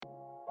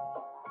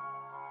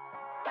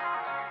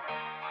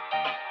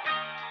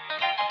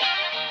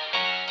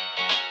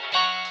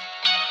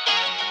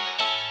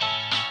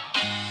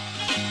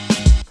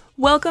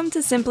Welcome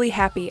to Simply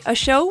Happy, a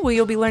show where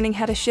you'll be learning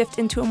how to shift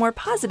into a more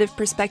positive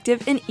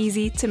perspective in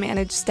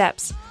easy-to-manage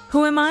steps.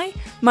 Who am I?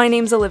 My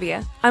name's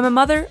Olivia. I'm a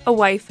mother, a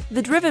wife,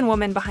 the driven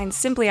woman behind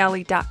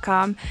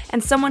SimplyOlly.com,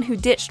 and someone who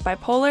ditched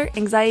bipolar,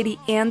 anxiety,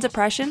 and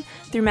depression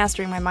through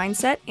mastering my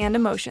mindset and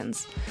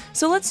emotions.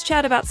 So let's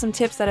chat about some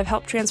tips that have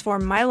helped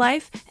transform my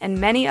life and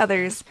many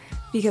others,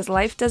 because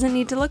life doesn't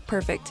need to look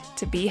perfect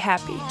to be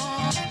happy.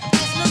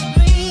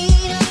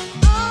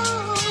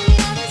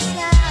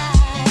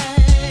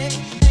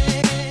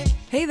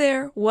 Hey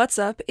there, what's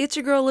up? It's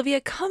your girl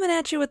Olivia coming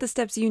at you with the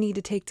steps you need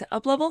to take to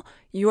uplevel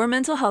your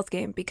mental health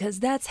game,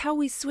 because that's how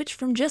we switch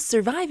from just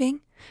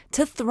surviving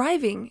to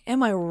thriving.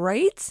 Am I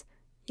right?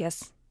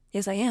 Yes,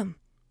 I am,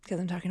 because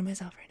I'm talking to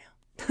myself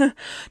right now.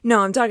 No,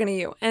 I'm talking to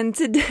you. And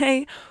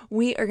today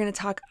we are going to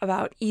talk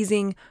about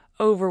easing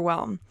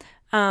overwhelm.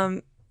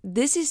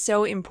 This is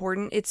so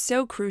important. It's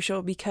so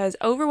crucial because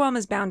overwhelm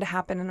is bound to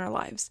happen in our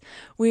lives.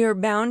 We are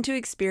bound to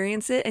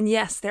experience it. And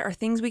yes, there are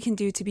things we can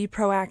do to be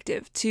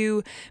proactive,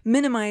 to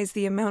minimize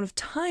the amount of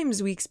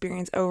times we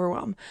experience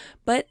overwhelm.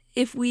 But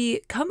if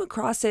we come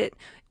across it,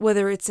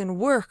 whether it's in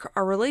work,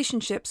 our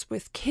relationships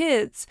with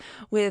kids,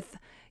 with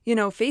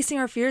facing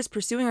our fears,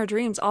 pursuing our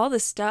dreams, all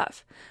this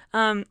stuff.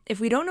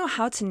 If we don't know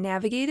how to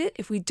navigate it,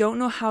 if we don't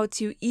know how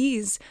to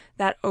ease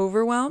that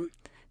overwhelm,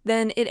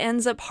 then it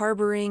ends up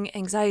harboring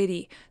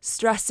anxiety,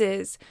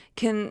 stresses,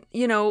 can,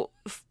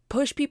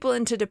 push people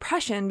into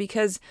depression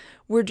because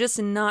we're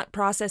just not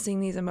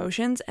processing these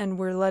emotions and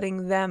we're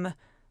letting them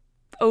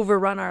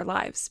overrun our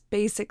lives,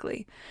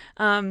 basically.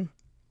 And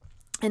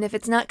if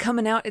it's not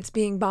coming out, it's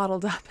being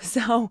bottled up.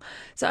 So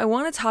I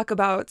want to talk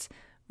about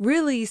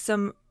really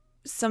some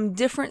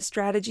different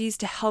strategies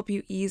to help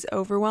you ease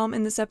overwhelm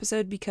in this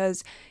episode,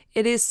 because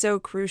it is so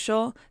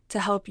crucial to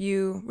help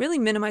you really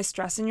minimize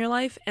stress in your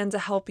life and to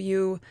help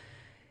you,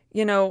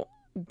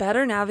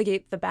 better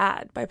navigate the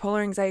bad,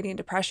 bipolar, anxiety, and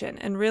depression,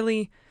 and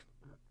really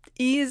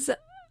ease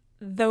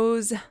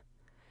those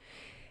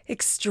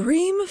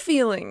extreme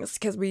feelings,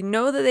 because we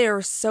know that they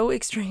are so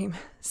extreme.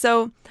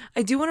 So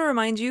I do want to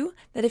remind you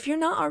that if you're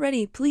not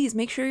already, please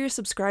make sure you're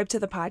subscribed to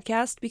the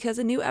podcast, because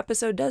a new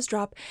episode does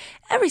drop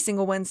every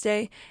single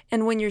Wednesday.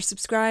 And when you're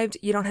subscribed,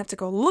 you don't have to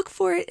go look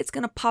for it. It's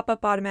going to pop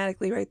up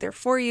automatically right there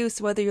for you.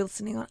 So whether you're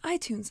listening on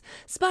iTunes,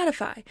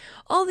 Spotify,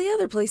 all the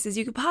other places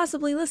you could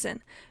possibly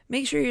listen,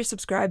 make sure you're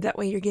subscribed. That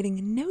way you're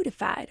getting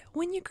notified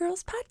when your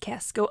girls'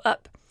 podcasts go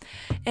up.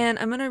 And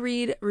I'm going to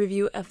read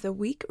review of the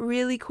week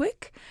really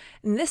quick.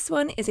 And this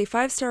one is a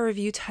 5-star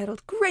review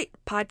titled "Great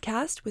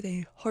Podcast" with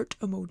a heart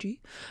emoji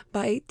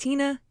by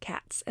Tina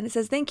Katz. And it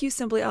says, "Thank you,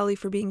 Simply Ollie,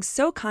 for being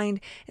so kind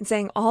and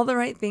saying all the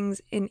right things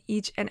in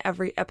each and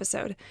every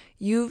episode.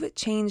 You've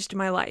changed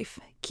my life.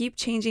 Keep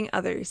changing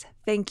others.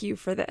 Thank you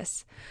for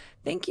this."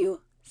 Thank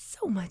you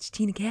so much,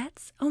 Tina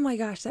Katz. Oh my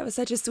gosh, that was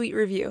such a sweet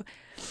review.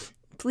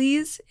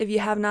 Please, if you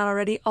have not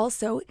already,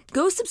 also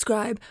go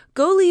subscribe,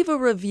 go leave a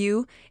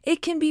review.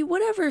 It can be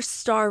whatever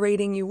star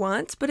rating you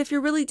want, but if you're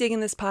really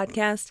digging this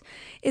podcast,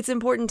 it's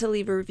important to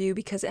leave a review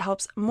because it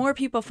helps more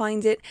people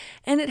find it,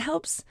 and it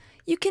helps,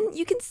 you can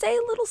say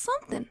a little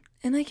something,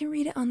 and I can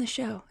read it on the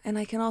show, and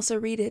I can also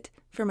read it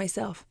for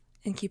myself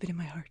and keep it in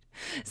my heart.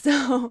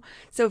 So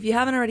if you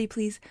haven't already,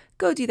 please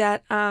go do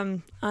that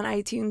on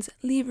iTunes,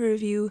 leave a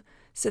review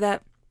so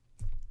that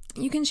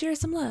you can share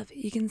some love.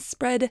 You can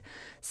spread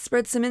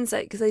some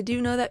insight, because I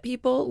do know that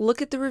people look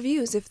at the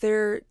reviews. If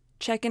they're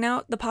checking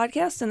out the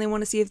podcast and they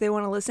want to see if they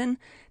want to listen,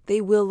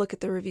 they will look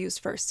at the reviews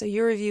first. So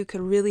your review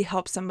could really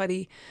help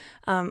somebody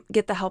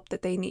get the help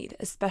that they need,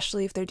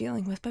 especially if they're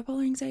dealing with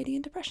bipolar, anxiety,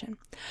 and depression.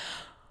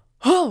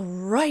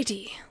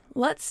 Alrighty,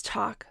 let's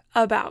talk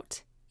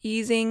about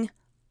easing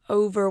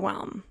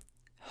overwhelm.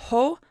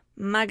 Oh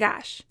my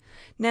gosh.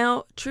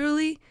 Now,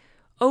 truly,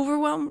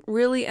 overwhelm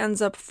really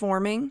ends up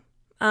forming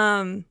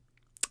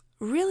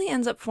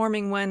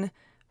when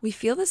we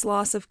feel this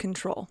loss of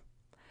control.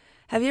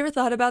 Have you ever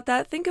thought about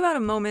that? Think about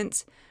a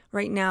moment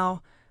right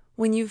now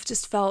when you've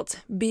just felt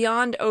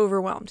beyond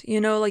overwhelmed.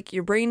 Like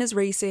your brain is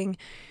racing.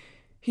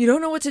 You don't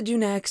know what to do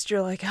next.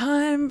 You're like,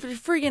 I'm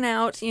freaking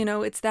out.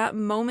 It's that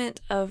moment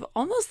of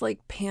almost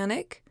like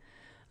panic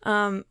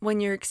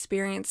when you're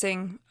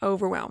experiencing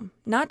overwhelm.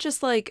 Not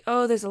just like,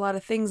 oh, there's a lot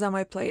of things on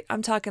my plate.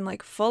 I'm talking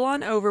like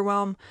full-on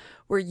overwhelm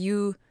where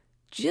you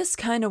just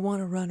kind of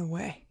want to run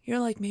away. You're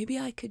like, maybe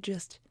I could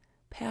just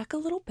pack a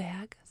little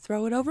bag,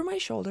 throw it over my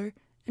shoulder,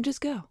 and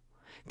just go,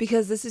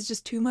 because this is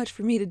just too much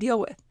for me to deal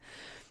with.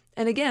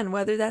 And again,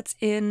 whether that's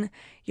in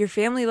your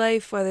family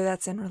life, whether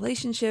that's in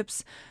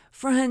relationships,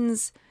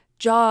 friends,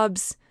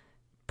 jobs,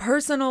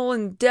 personal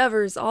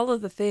endeavors, all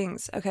of the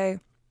things, okay?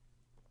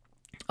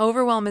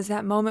 Overwhelm is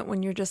that moment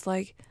when you're just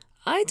like,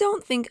 I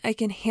don't think I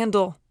can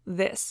handle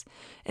this.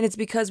 And it's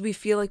because we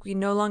feel like we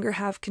no longer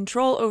have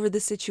control over the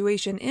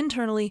situation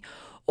internally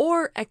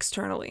or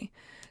externally.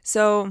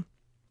 So,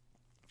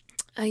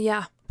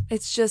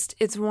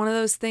 it's one of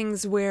those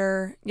things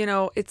where,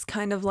 it's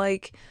kind of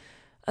like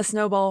a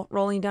snowball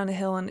rolling down a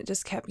hill, and it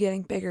just kept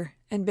getting bigger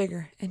and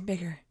bigger and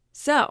bigger.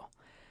 So,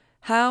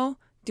 how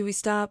do we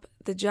stop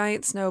the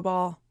giant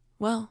snowball?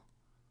 Well,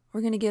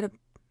 we're going to get a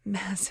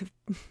massive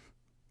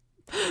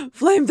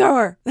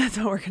flamethrower. That's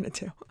what we're going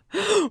to do.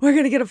 We're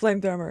going to get a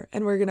flamethrower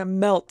and we're going to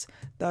melt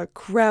the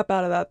crap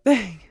out of that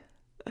thing.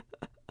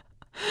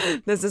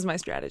 This is my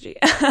strategy.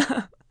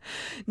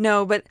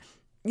 No, but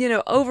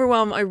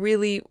overwhelm, I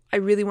really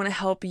want to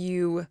help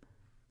you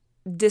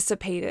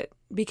dissipate it,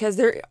 because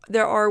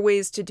there are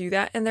ways to do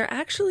that, and they're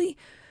actually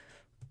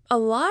a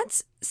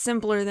lot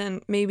simpler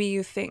than maybe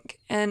you think.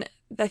 And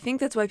I think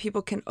that's why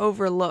people can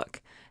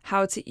overlook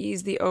how to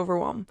ease the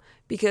overwhelm,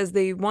 because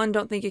they, one,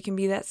 don't think it can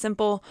be that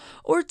simple,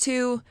 or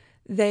two,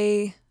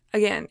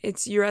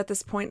 you're at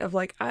this point of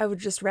like, I would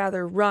just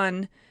rather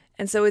run.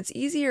 And so it's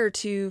easier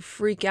to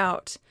freak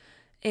out.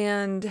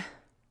 And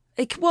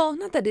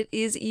not that it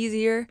is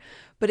easier,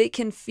 but it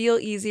can feel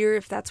easier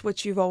if that's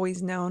what you've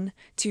always known,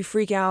 to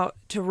freak out,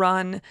 to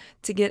run,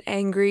 to get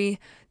angry,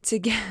 to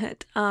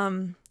get,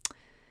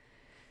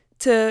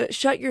 to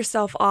shut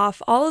yourself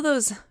off. All of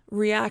those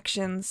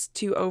reactions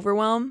to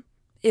overwhelm,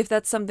 if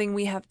that's something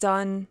we have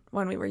done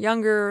when we were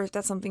younger, or if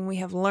that's something we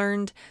have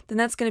learned, then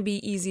that's going to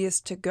be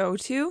easiest to go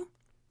to.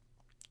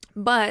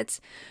 But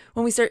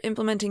when we start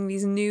implementing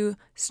these new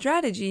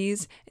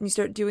strategies and you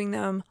start doing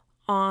them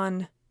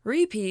on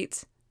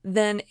repeat,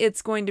 then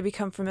it's going to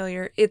become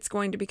familiar, it's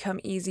going to become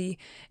easy,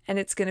 and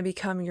it's going to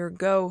become your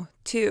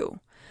go-to.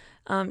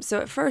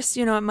 So at first,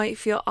 it might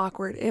feel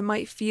awkward. It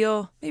might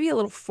feel maybe a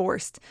little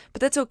forced,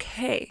 but that's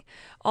okay.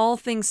 All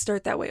things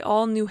start that way.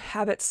 All new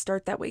habits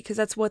start that way, because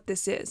that's what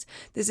this is.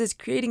 This is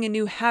creating a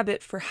new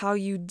habit for how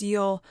you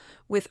deal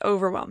with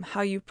overwhelm,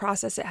 how you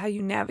process it, how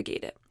you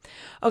navigate it.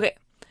 Okay.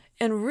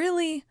 And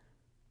really,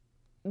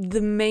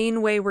 the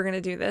main way we're going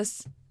to do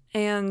this,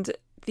 and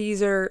I'm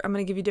going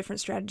to give you different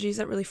strategies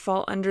that really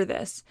fall under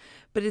this,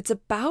 but it's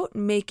about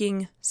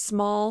making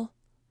small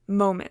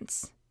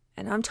moments.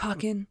 And I'm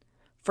talking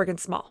friggin'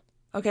 small,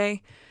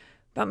 okay?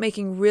 About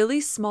making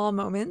really small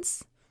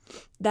moments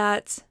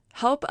that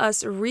help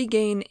us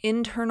regain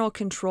internal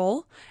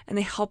control, and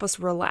they help us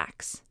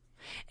relax.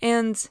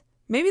 And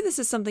maybe this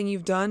is something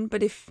you've done,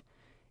 but if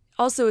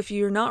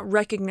you're not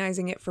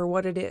recognizing it for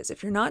what it is,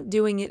 if you're not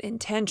doing it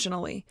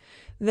intentionally,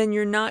 then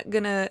you're not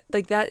gonna,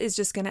 that is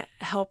just gonna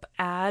help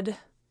add,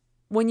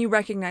 when you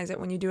recognize it,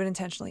 when you do it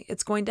intentionally,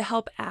 it's going to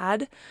help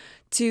add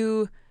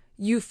to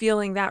you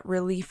feeling that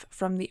relief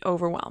from the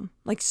overwhelm,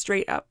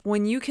 straight up.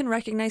 When you can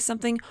recognize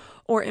something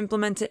or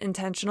implement it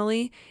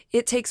intentionally,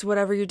 it takes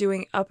whatever you're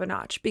doing up a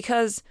notch,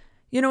 because,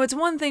 it's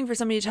one thing for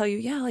somebody to tell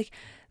you,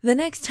 the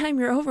next time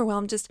you're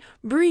overwhelmed, just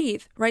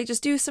breathe, right?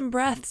 Just do some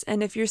breaths.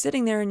 And if you're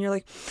sitting there and you're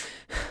like,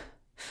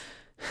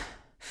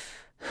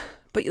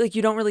 but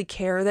you don't really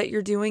care that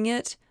you're doing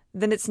it,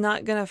 then it's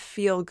not going to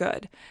feel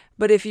good.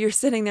 But if you're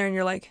sitting there and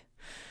you're like,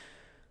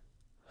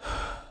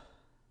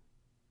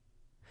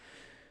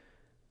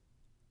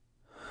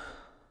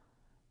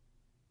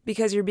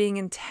 because you're being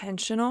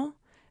intentional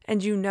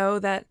and you know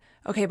that,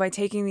 okay, by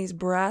taking these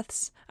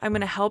breaths, I'm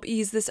going to help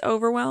ease this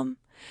overwhelm,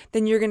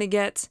 then you're going to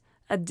get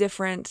a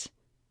different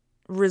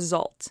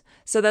result.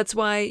 So that's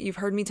why you've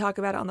heard me talk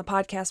about it on the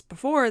podcast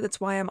before.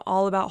 That's why I'm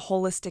all about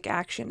holistic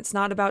action. It's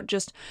not about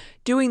just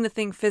doing the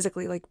thing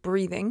physically, like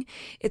breathing.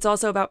 It's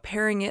also about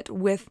pairing it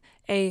with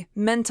a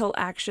mental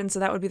action. So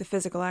that would be the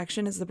physical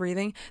action, is the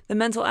breathing. The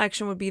mental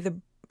action would be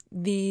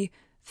the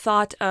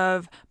thought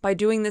of, by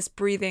doing this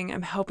breathing,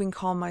 I'm helping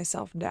calm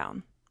myself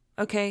down.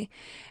 Okay?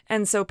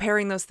 And so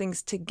pairing those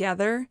things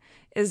together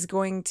is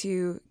going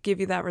to give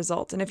you that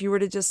result. And if you were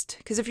to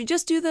because if you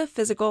just do the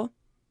physical,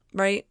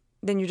 right,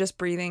 then you're just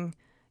breathing,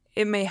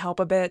 it may help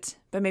a bit,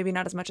 but maybe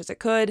not as much as it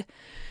could.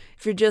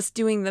 If you're just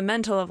doing the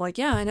mental of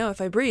I know if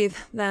I breathe,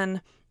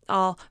 then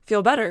I'll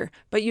feel better,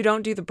 but you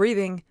don't do the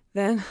breathing,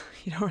 then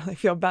you don't really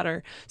feel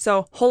better.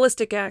 So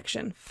holistic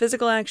action,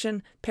 physical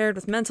action paired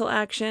with mental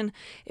action.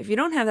 If you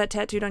don't have that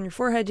tattooed on your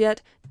forehead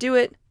yet, do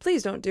it.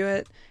 Please don't do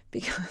it,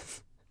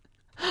 because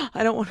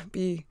I don't want to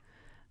be,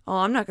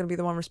 I'm not going to be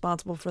the one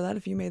responsible for that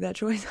if you made that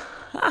choice.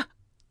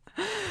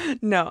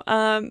 No,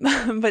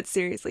 but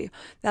seriously,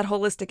 that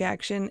holistic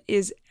action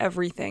is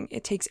everything.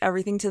 It takes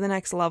everything to the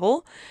next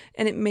level,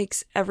 and it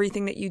makes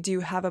everything that you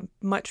do have a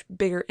much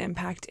bigger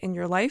impact in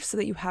your life so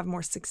that you have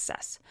more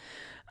success.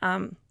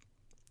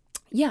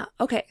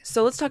 Okay,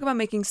 so let's talk about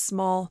making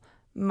small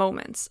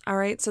moments. All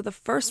right, so the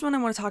first one I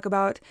want to talk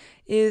about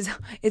is,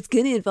 it's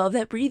going to involve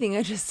that breathing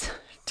I just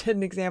did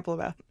an example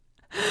about.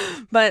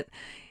 But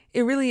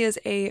it really is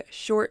a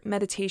short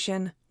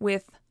meditation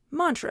with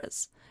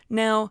mantras.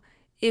 Now,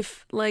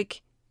 if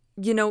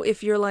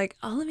you're like,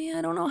 Olivia,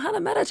 I don't know how to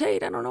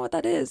meditate, I don't know what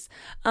that is.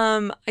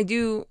 I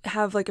do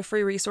have a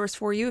free resource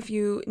for you. If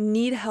you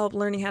need help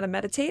learning how to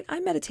meditate, I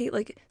meditate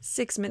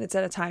 6 minutes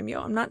at a time,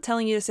 I'm not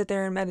telling you to sit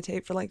there and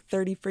meditate for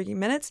 30 freaking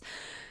minutes.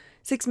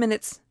 6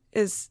 minutes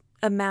is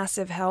a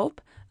massive help.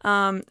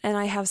 And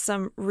I have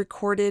some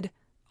recorded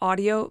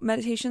audio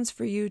meditations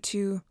for you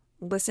to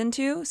listen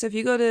to. So if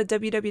you go to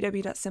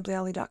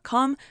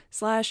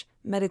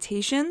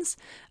www.simplyolly.com/meditations,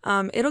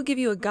 it'll give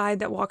you a guide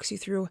that walks you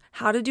through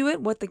how to do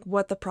it, what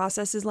the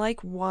process is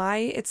like, why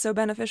it's so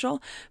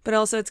beneficial, but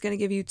also it's going to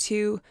give you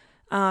 2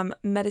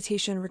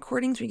 meditation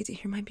recordings where you get to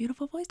hear my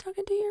beautiful voice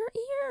talking to your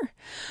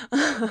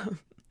ear.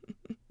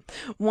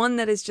 One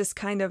that is just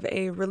kind of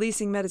a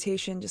releasing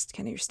meditation, just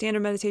kind of your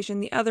standard meditation.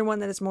 The other one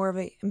that is more of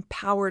a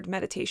empowered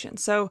meditation.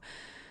 So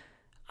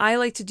I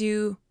like to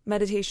do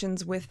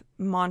meditations with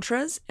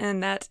mantras,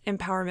 and that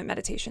empowerment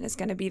meditation is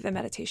going to be the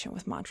meditation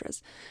with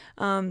mantras.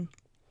 And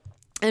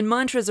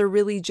mantras are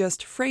really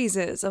just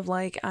phrases of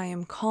like, I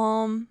am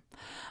calm,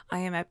 I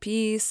am at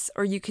peace,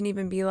 or you can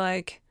even be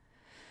like,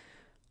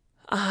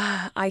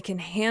 I can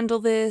handle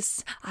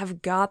this,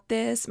 I've got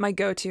this. My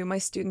go-to, my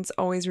students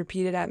always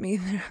repeat it at me.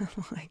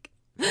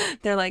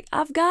 They're like,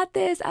 I've got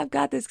this,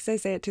 because I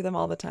say it to them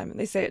all the time, and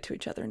they say it to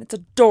each other, and it's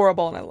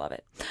adorable, and I love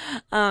it.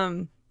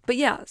 But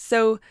yeah,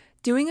 so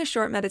doing a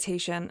short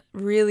meditation,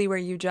 really where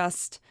you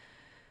just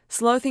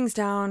slow things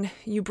down,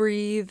 you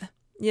breathe,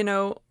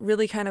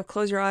 really kind of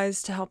close your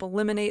eyes to help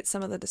eliminate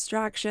some of the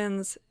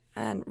distractions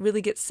and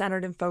really get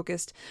centered and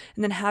focused.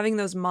 And then having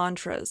those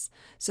mantras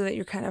so that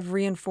you're kind of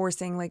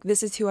reinforcing like,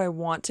 this is who I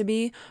want to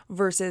be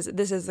versus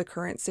this is the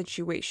current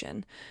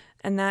situation.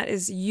 And that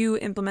is you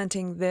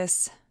implementing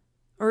this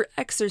or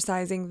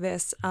exercising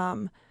this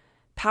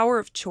power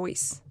of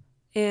choice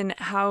in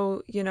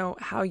how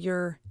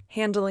you're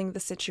handling the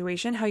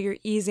situation, how you're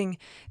easing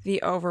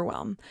the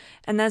overwhelm.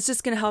 And that's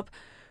just going to help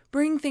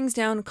bring things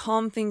down,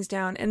 calm things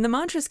down. And the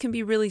mantras can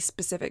be really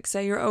specific.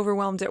 Say you're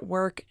overwhelmed at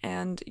work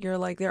and you're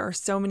like, there are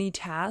so many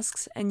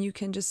tasks, and you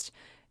can just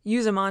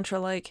use a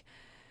mantra like,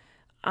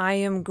 I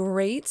am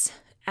great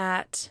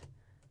at,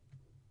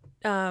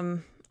 let's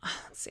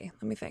see,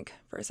 let me think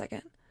for a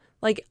second.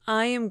 Like,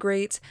 I am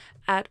great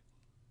at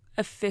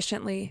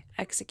efficiently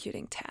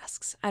executing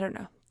tasks. I don't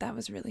know. That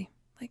was really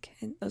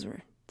those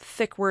were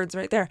thick words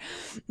right there.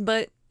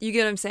 But you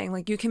get what I'm saying?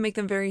 Like, you can make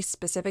them very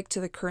specific to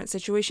the current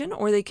situation,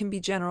 or they can be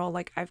general,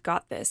 like, I've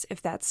got this,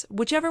 if that's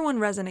whichever one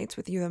resonates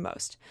with you the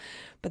most.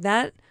 But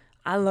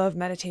I love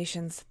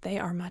meditations. They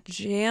are my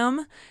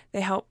jam.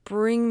 They help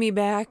bring me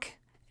back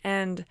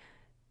and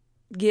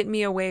get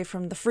me away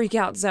from the freak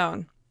out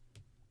zone.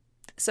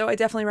 So I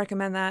definitely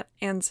recommend that.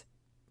 And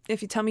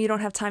if you tell me you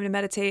don't have time to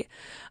meditate,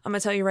 I'm going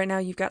to tell you right now,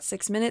 you've got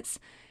 6 minutes.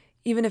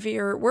 Even if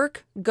you're at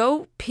work,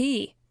 go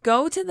pee.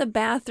 Go to the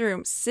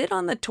bathroom, sit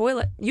on the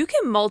toilet. You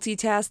can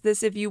multitask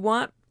this if you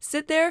want.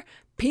 Sit there,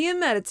 pee and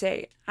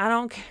meditate. I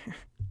don't care.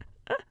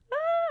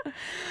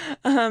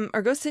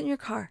 Or go sit in your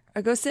car,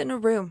 or go sit in a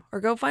room, or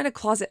go find a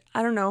closet.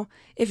 I don't know.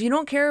 If you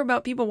don't care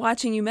about people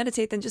watching you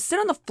meditate, then just sit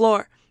on the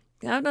floor.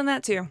 I've done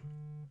that too.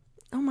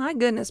 Oh my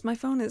goodness, my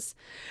phone is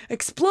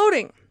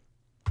exploding.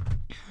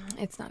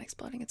 It's not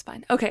exploding. It's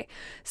fine. Okay.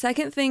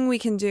 Second thing we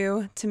can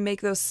do to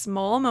make those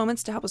small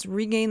moments to help us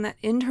regain that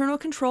internal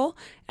control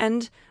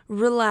and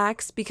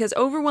relax, because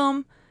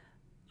overwhelm,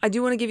 I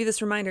do want to give you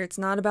this reminder. It's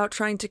not about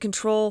trying to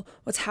control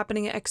what's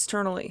happening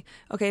externally.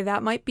 Okay.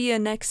 That might be a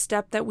next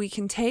step that we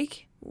can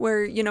take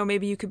where,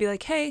 maybe you could be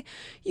like, hey,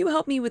 you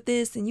help me with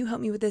this and you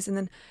help me with this. And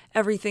then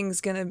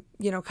everything's going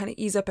to, kind of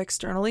ease up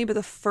externally. But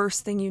the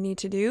first thing you need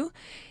to do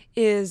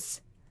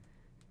is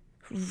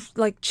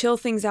like chill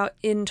things out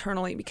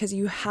internally, because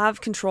you have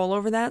control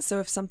over that.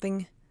 So if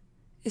something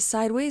is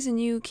sideways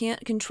and you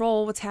can't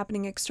control what's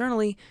happening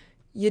externally,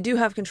 you do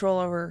have control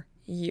over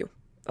you.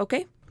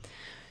 Okay?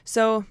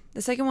 So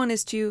the second one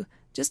is to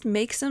just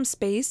make some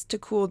space to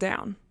cool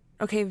down.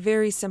 Okay,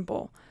 very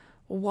simple.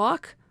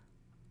 Walk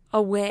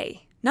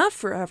away. Not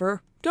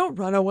forever. Don't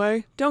run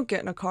away. Don't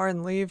get in a car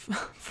and leave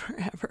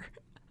forever.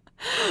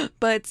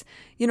 But,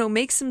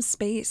 make some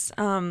space.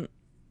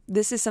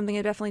 This is something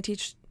I definitely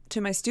teach to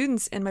my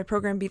students in my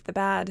program, Beat the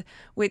Bad,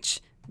 which,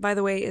 by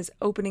the way, is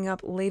opening up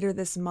later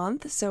this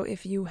month. So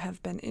if you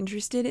have been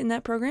interested in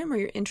that program, or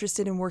you're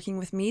interested in working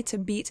with me to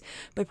beat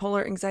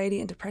bipolar anxiety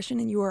and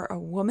depression, and you are a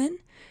woman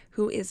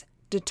who is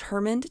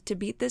determined to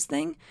beat this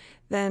thing,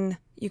 then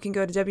you can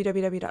go to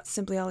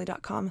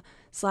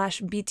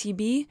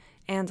www.simplyolly.com/BTB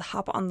and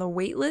hop on the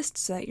wait list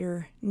so that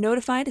you're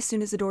notified as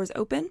soon as the doors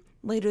open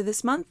later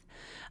this month.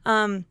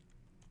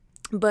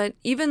 But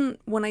even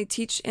when I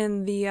teach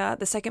in the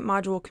second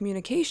module,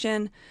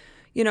 communication,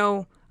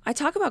 I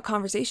talk about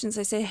conversations.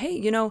 I say,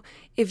 hey,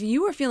 if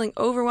you are feeling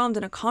overwhelmed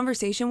in a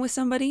conversation with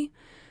somebody,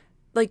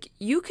 like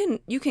you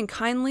can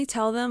kindly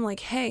tell them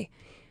like, hey,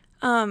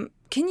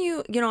 can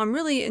you, I'm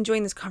really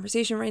enjoying this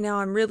conversation right now.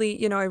 I'm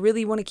really, I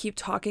really want to keep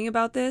talking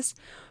about this,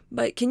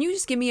 but can you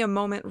just give me a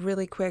moment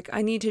really quick?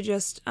 I need to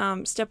just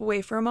step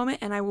away for a moment,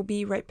 and I will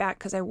be right back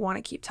because I want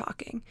to keep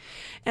talking.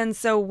 And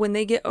so when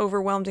they get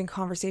overwhelmed in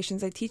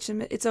conversations, I teach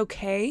them it's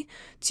okay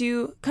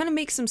to kind of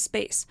make some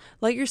space,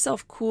 let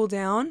yourself cool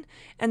down,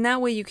 and that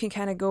way you can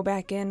kind of go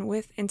back in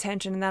with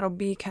intention, and that'll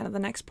be kind of the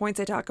next points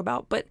I talk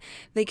about. But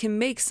they can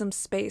make some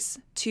space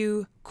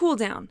to cool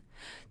down,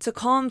 to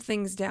calm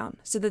things down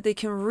so that they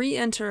can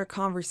re-enter a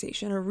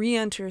conversation or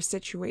re-enter a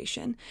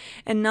situation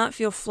and not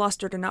feel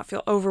flustered or not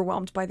feel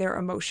overwhelmed by their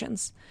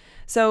emotions.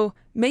 So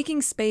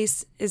making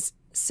space is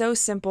so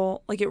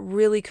simple. Like, it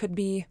really could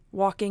be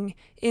walking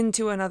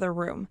into another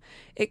room.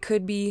 It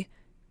could be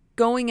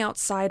going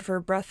outside for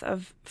a breath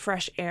of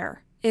fresh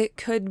air. It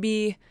could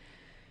be,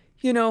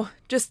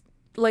 just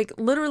like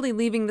literally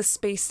leaving the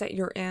space that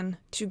you're in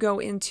to go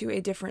into a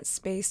different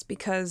space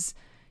because,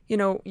 you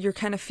know, you're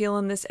kind of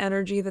feeling this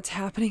energy that's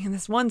happening in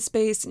this one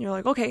space and you're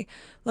like, okay,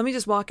 let me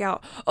just walk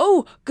out.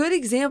 Oh, good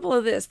example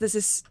of this. This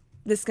is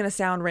going to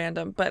sound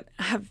random, but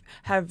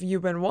have you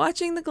been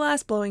watching the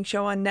glass blowing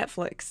show on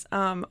Netflix?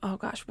 Oh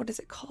gosh, what is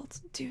it called?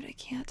 Dude, I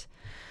can't.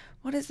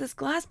 What is this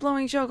glass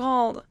blowing show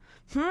called?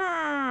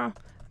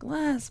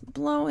 Glass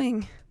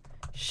blowing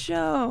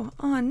show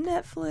on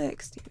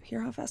Netflix. Do you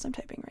hear how fast I'm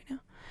typing right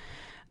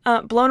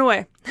now? Blown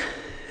Away.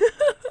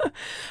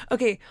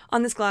 Okay,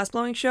 on this glass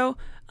blowing show,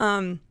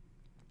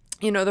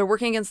 you know, they're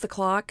working against the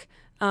clock.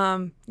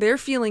 They're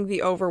feeling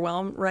the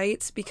overwhelm,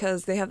 right?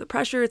 Because they have the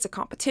pressure, it's a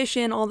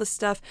competition, all this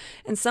stuff.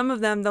 And some of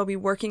them, they'll be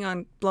working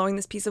on blowing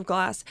this piece of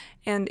glass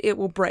and it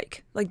will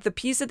break. Like the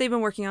piece that they've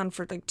been working on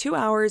for like 2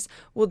 hours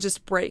will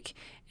just break.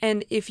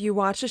 And if you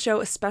watch the show,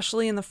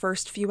 especially in the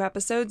first few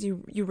episodes,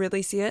 you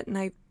really see it. And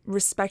I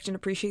respect and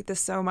appreciate this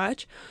so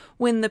much.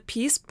 When the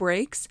piece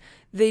breaks,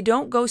 they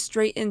don't go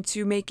straight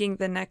into making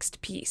the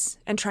next piece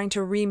and trying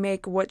to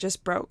remake what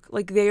just broke.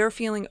 Like they are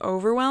feeling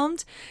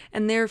overwhelmed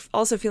and they're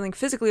also feeling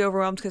physically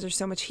overwhelmed because there's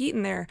so much heat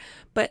in there.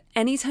 But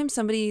anytime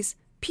somebody's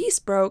piece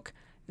broke,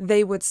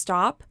 they would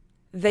stop,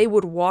 they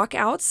would walk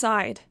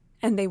outside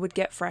and they would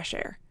get fresh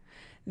air.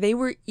 They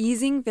were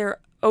easing their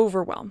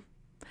overwhelm.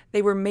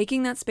 They were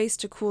making that space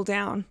to cool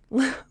down,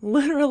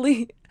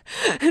 literally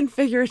and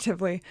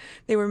figuratively.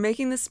 They were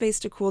making the space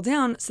to cool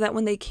down so that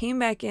when they came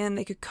back in,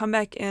 they could come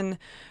back in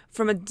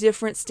from a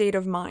different state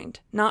of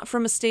mind, not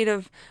from a state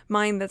of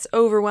mind that's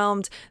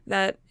overwhelmed,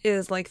 that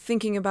is like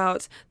thinking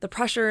about the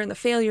pressure and the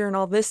failure and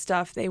all this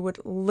stuff. They would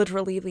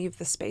literally leave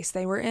the space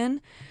they were in,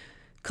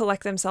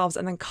 collect themselves,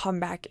 and then come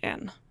back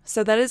in.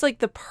 So that is like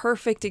the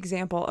perfect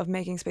example of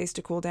making space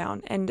to cool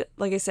down. And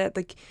like I said,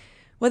 like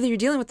whether you're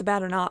dealing with the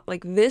bad or not,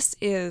 like this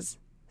is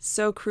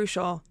so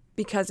crucial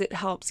because it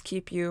helps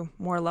keep you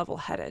more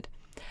level-headed.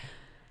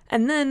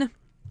 And then,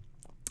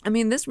 I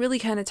mean, this really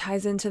kind of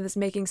ties into this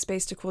making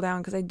space to cool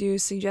down because I do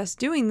suggest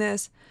doing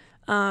this,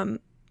 you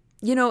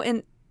know,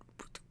 and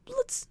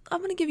I'm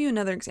going to give you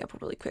another example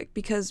really quick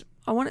because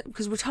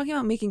we're talking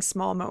about making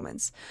small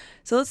moments.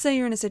 So let's say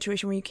you're in a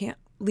situation where you can't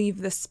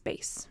leave the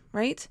space,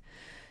 right?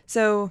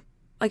 So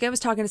like I was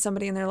talking to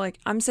somebody and they're like,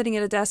 I'm sitting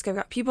at a desk. I've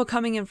got people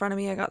coming in front of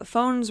me. I got the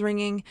phones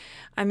ringing.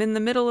 I'm in the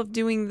middle of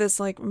doing this,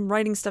 like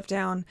writing stuff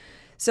down.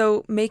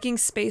 So making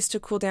space to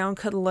cool down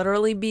could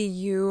literally be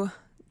you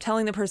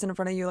telling the person in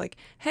front of you like,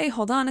 hey,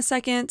 hold on a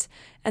second.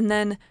 And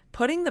then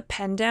putting the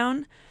pen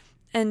down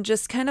and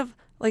just kind of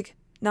like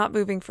not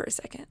moving for a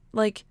second.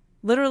 Like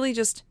literally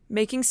just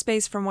making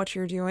space from what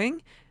you're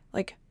doing,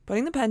 like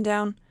putting the pen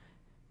down,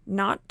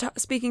 not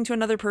speaking to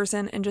another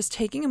person and just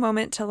taking a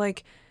moment to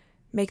like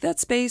make that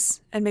space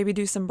and maybe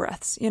do some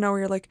breaths, you know, where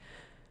you're like,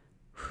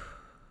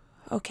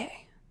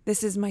 okay,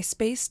 this is my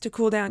space to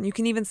cool down. You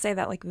can even say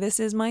that, like, this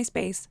is my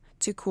space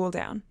to cool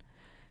down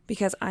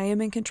because I am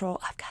in control.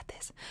 I've got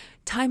this.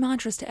 Tie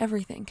mantras to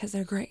everything because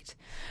they're great.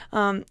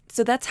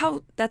 So that's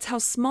how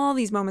small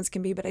these moments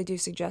can be. But I do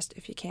suggest,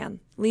 if you can,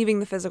 leaving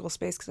the physical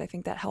space because I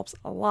think that helps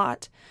a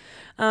lot.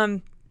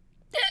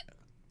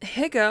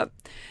 Hiccup.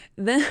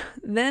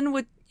 Then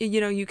what,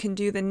 you know, you can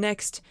do the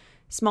next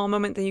small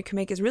moment that you can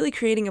make is really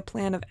creating a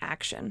plan of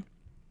action.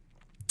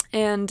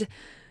 And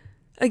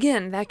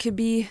again, that could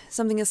be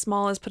something as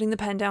small as putting the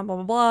pen down, blah,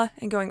 blah, blah,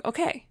 and going,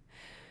 okay,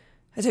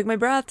 I took my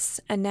breaths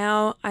and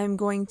now I'm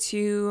going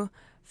to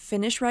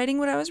finish writing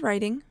what I was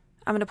writing.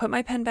 I'm going to put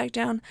my pen back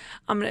down.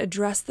 I'm going to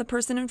address the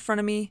person in front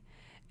of me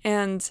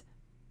and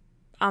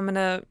I'm going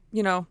to,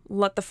 you know,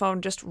 let the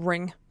phone just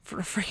ring for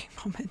a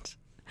freaking moment.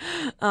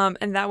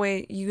 And that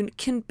way you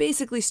can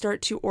basically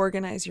start to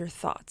organize your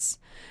thoughts.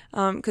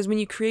 Because when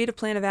you create a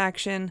plan of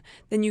action,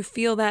 then you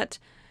feel that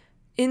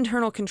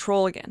internal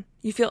control again.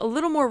 You feel a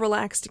little more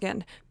relaxed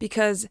again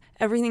because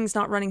everything's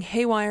not running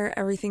haywire.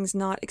 Everything's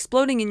not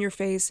exploding in your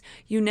face.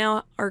 You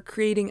now are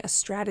creating a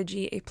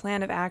strategy, a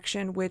plan of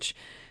action, which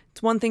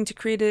it's one thing to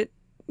create it,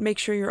 make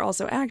sure you're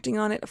also acting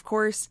on it, of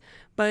course,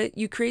 but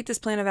you create this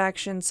plan of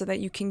action so that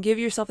you can give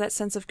yourself that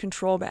sense of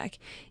control back.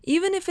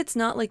 Even if it's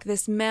not like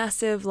this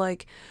massive,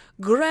 like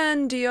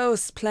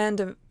grandiose plan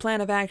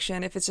of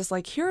action, if it's just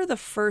like, here are the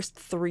first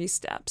 3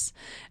 steps,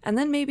 and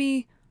then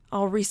maybe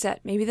I'll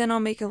reset. Maybe then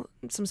I'll make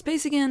some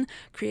space again,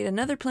 create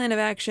another plan of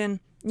action.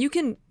 You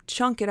can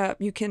chunk it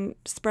up. You can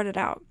spread it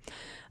out.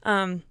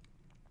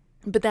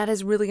 But that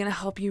is really going to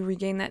help you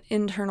regain that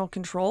internal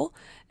control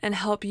and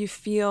help you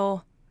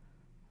feel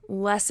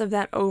less of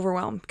that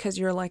overwhelm because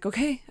you're like,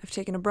 okay, I've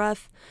taken a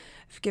breath,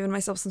 I've given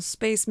myself some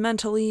space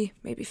mentally,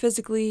 maybe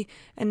physically,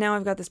 and now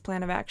I've got this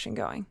plan of action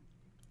going.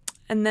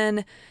 And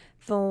then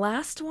the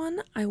last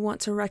one I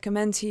want to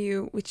recommend to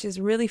you, which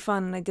is really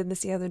fun, and I did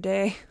this the other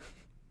day,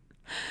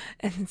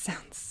 and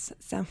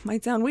it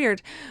might sound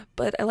weird,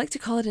 but I like to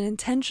call it an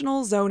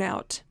intentional zone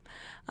out.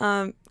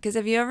 Because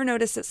have you ever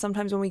noticed that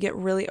sometimes when we get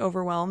really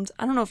overwhelmed,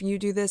 I don't know if you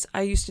do this,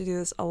 I used to do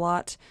this a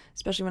lot,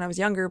 especially when I was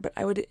younger, but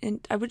I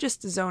would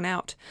just zone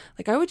out.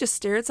 Like I would just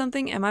stare at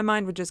something and my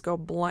mind would just go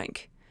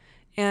blank.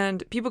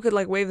 and people could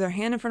like wave their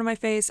hand in front of my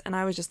face, and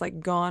I was just like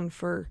gone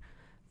for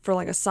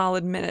like a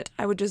solid minute.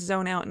 I would just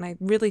zone out, and I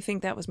really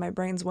think that was my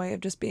brain's way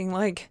of just being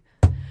like,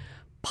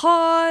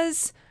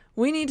 pause,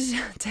 we need to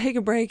take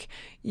a break.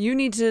 You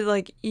need to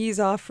like ease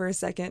off for a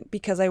second,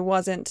 because I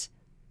wasn't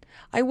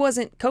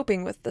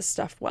coping with this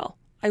stuff well.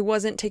 I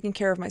wasn't taking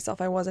care of myself.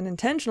 I wasn't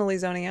intentionally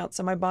zoning out.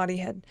 So my body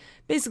had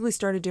basically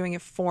started doing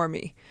it for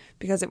me,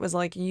 because it was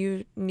like,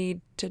 you need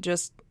to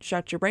just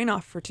shut your brain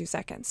off for 2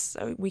 seconds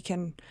so we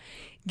can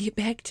get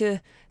back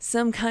to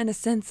some kind of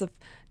sense of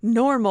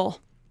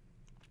normal,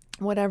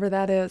 whatever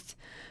that is.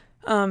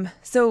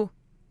 So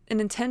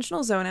an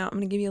intentional zone out, I'm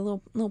going to give you a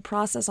little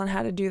process on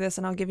how to do this,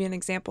 and I'll give you an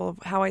example of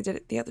how I did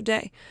it the other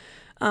day.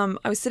 I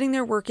was sitting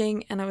there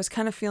working, and I was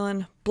kind of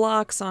feeling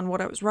blocks on what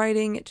I was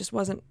writing. It just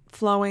wasn't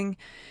flowing.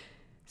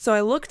 So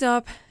I looked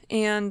up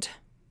and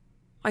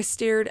I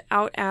stared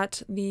out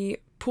at the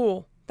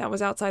pool that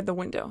was outside the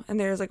window, and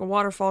there's like a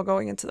waterfall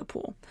going into the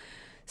pool.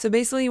 So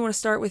basically you want to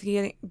start with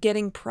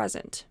getting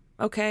present.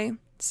 Okay.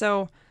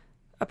 So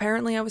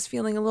apparently I was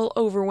feeling a little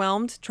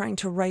overwhelmed trying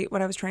to write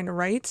what I was trying to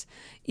write,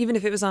 even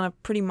if it was on a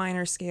pretty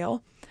minor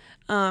scale.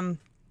 And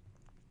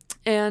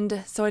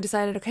so I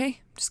decided, okay,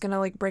 I'm just going to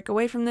like break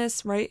away from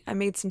this, right? I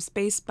made some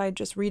space by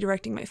just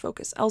redirecting my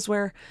focus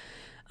elsewhere.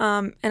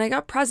 And I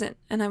got present,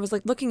 and I was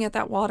like looking at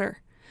that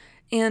water,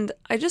 and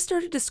I just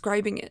started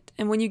describing it.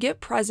 And when you get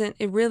present,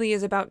 it really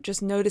is about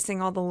just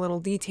noticing all the little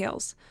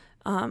details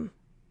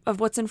of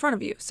what's in front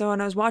of you. So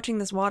when I was watching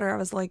this water, I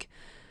was like,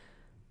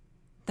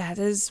 that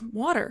is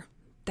water.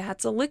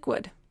 That's a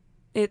liquid.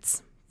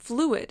 It's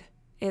fluid.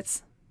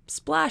 It's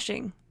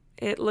splashing.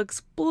 It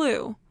looks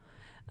blue.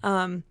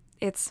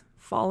 It's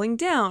falling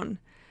down.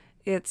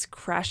 It's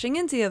crashing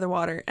into the other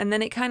water. And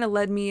then it kind of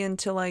led me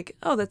into like,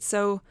 oh, that's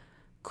so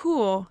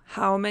cool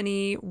how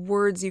many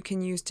words you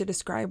can use to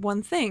describe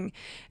one thing.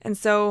 And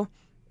so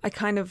I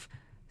kind of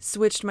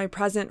switched my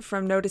present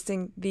from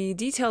noticing the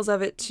details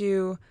of it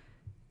to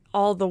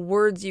all the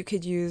words you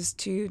could use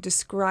to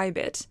describe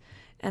it.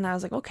 And I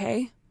was like,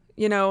 okay,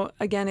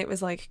 again, it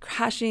was like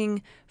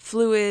crashing,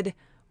 fluid,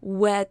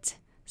 wet,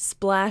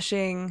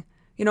 splashing,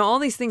 all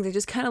these things. I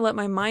just kind of let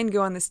my mind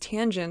go on this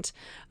tangent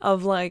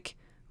of like,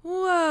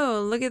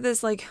 whoa, look at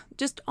this, like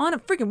just on a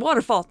freaking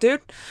waterfall,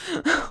 dude,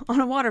 on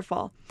a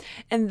waterfall.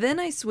 And then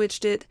I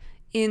switched it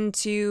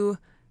into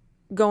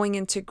going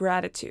into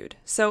gratitude.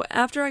 So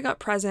after I got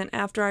present,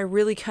 after I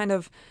really kind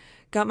of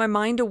got my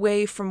mind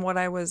away from what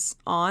I was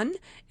on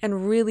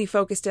and really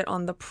focused it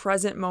on the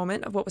present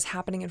moment of what was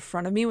happening in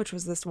front of me, which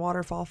was this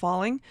waterfall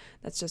falling.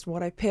 That's just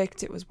what I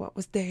picked. It was what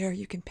was there.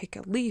 You can pick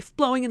a leaf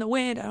blowing in the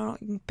wind. I don't know.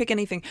 You can pick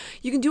anything.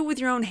 You can do it with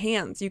your own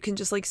hands. You can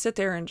just like sit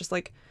there and just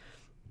like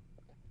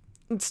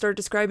start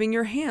describing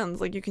your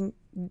hands. Like you can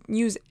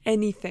use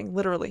anything,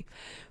 literally.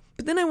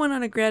 But then I went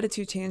on a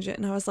gratitude tangent,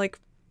 and I was like,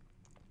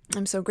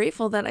 I'm so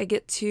grateful that I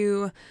get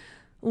to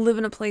live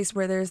in a place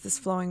where there's this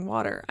flowing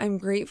water. I'm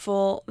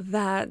grateful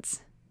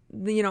that,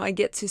 I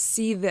get to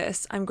see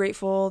this. I'm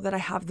grateful that I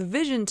have the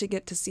vision to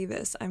get to see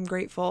this. I'm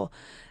grateful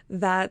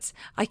that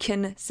I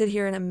can sit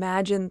here and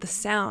imagine the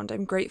sound.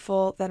 I'm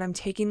grateful that I'm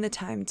taking the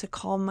time to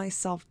calm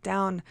myself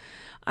down.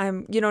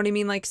 You know what I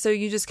mean? Like, so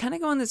you just kind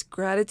of go on this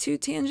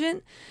gratitude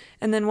tangent.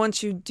 And then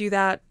once you do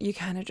that, you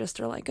kind of just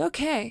are like,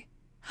 okay,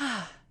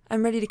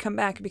 I'm ready to come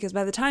back, because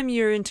by the time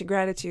you're into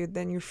gratitude,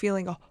 then you're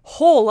feeling a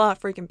whole lot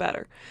freaking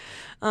better.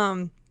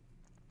 And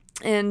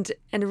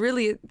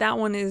really that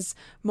one is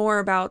more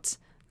about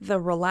the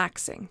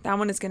relaxing. That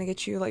one is going to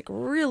get you like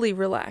really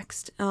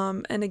relaxed.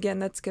 And again,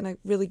 that's going to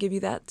really give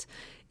you that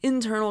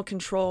internal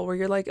control where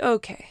you're like,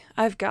 okay,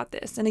 I've got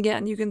this. And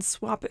again, you can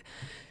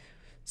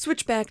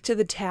switch back to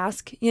the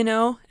task,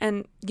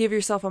 and give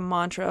yourself a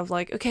mantra of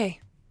like,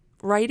 okay,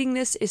 writing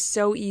this is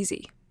so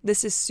easy.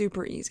 This is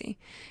super easy.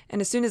 And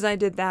as soon as I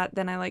did that,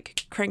 then I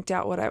like cranked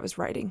out what I was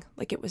writing.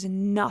 Like it was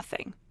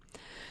nothing.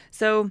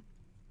 So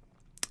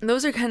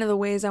those are kind of the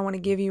ways I want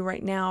to give you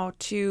right now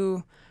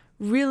to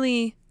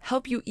really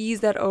help you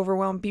ease that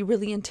overwhelm, be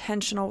really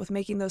intentional with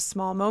making those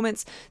small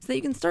moments so that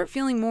you can start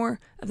feeling more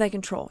of that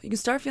control. You can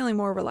start feeling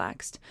more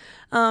relaxed.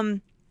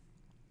 And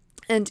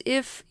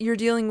if you're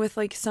dealing with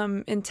like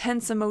some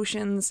intense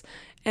emotions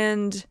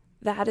and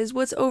that is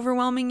what's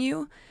overwhelming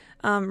you,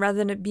 rather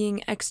than it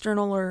being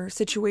external or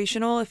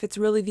situational, if it's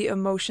really the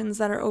emotions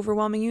that are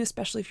overwhelming you,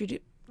 especially if you're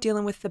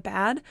dealing with the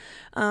bad,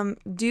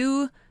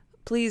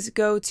 please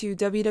go to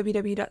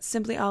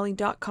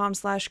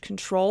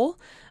www.simplyolly.com/control.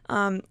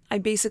 I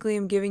basically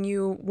am giving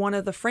you one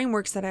of the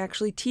frameworks that I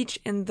actually teach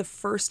in the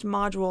first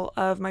module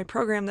of my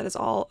program that is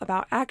all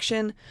about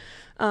action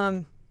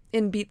in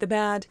Beat the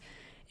Bad.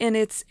 And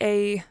it's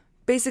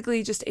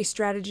basically just a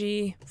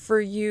strategy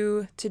for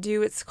you to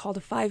do. It's called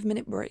a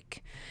 5-minute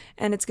break.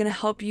 And it's going to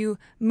help you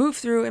move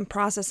through and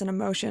process an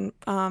emotion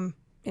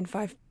in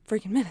 5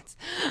 freaking minutes.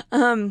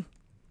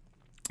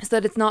 So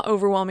that it's not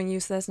overwhelming you,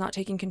 so that it's not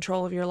taking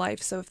control of your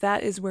life. So if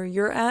that is where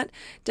you're at,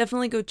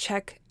 definitely go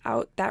check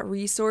out that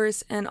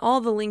resource. And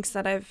all the links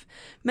that I've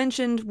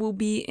mentioned will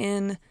be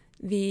in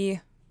the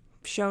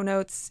show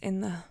notes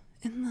in the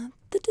in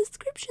the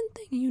description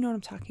thing. You know what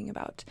I'm talking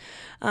about.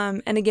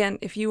 And again,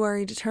 if you are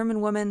a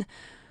determined woman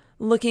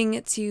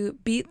looking to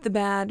beat the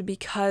bad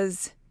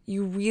because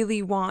you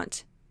really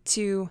want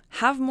to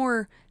have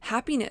more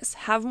happiness,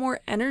 have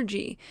more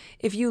energy.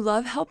 If you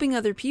love helping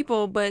other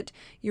people, but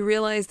you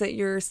realize that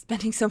you're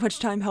spending so much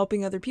time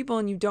helping other people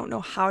and you don't know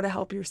how to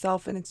help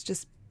yourself, and it's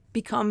just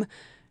become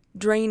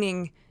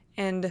draining,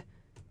 and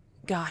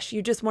gosh,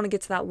 you just want to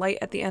get to that light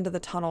at the end of the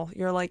tunnel.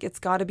 You're like, it's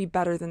got to be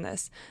better than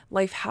this.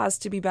 Life has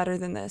to be better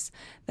than this.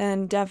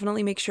 Then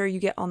definitely make sure you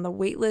get on the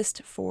wait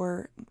list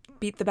for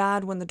Beat the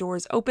Bad when the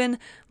doors open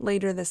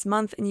later this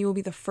month, and you will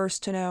be the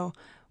first to know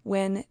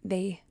when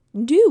they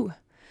do.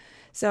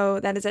 So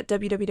that is at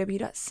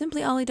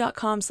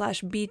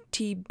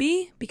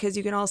www.simplyolly.com/BTB, because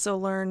you can also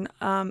learn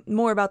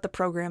more about the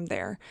program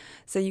there.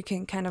 So you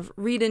can kind of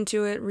read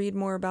into it, read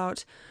more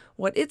about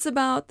what it's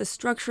about, the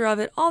structure of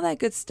it, all that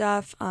good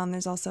stuff.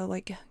 There's also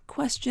like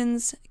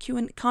questions,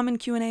 common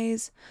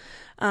Q&As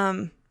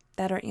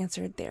that are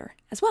answered there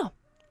as well.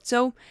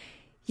 So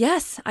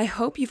yes, I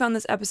hope you found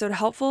this episode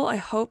helpful. I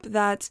hope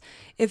that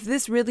if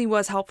this really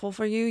was helpful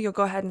for you, you'll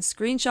go ahead and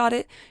screenshot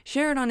it,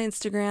 share it on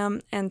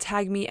Instagram, and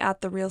tag me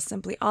at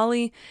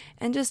 @TheRealSimplyOlly,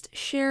 and just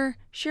share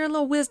a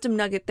little wisdom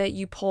nugget that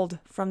you pulled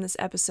from this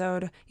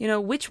episode. You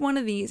know, which one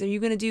of these? Are you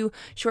going to do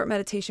short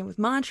meditation with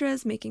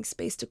mantras, making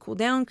space to cool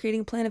down,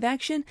 creating a plan of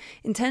action,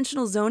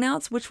 intentional zone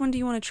outs? Which one do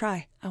you want to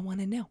try? I want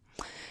to know.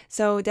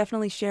 So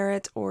definitely share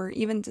it, or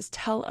even just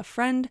tell a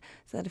friend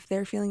so that if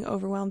they're feeling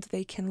overwhelmed,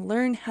 they can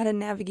learn how to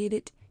navigate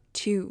it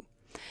too.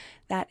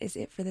 That is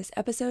it for this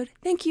episode.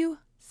 Thank you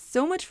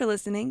so much for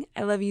listening.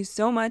 I love you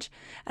so much.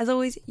 As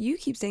always, you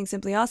keep staying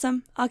simply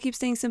awesome. I'll keep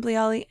staying simply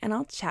Olly, and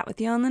I'll chat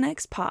with you on the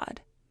next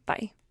pod.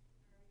 Bye.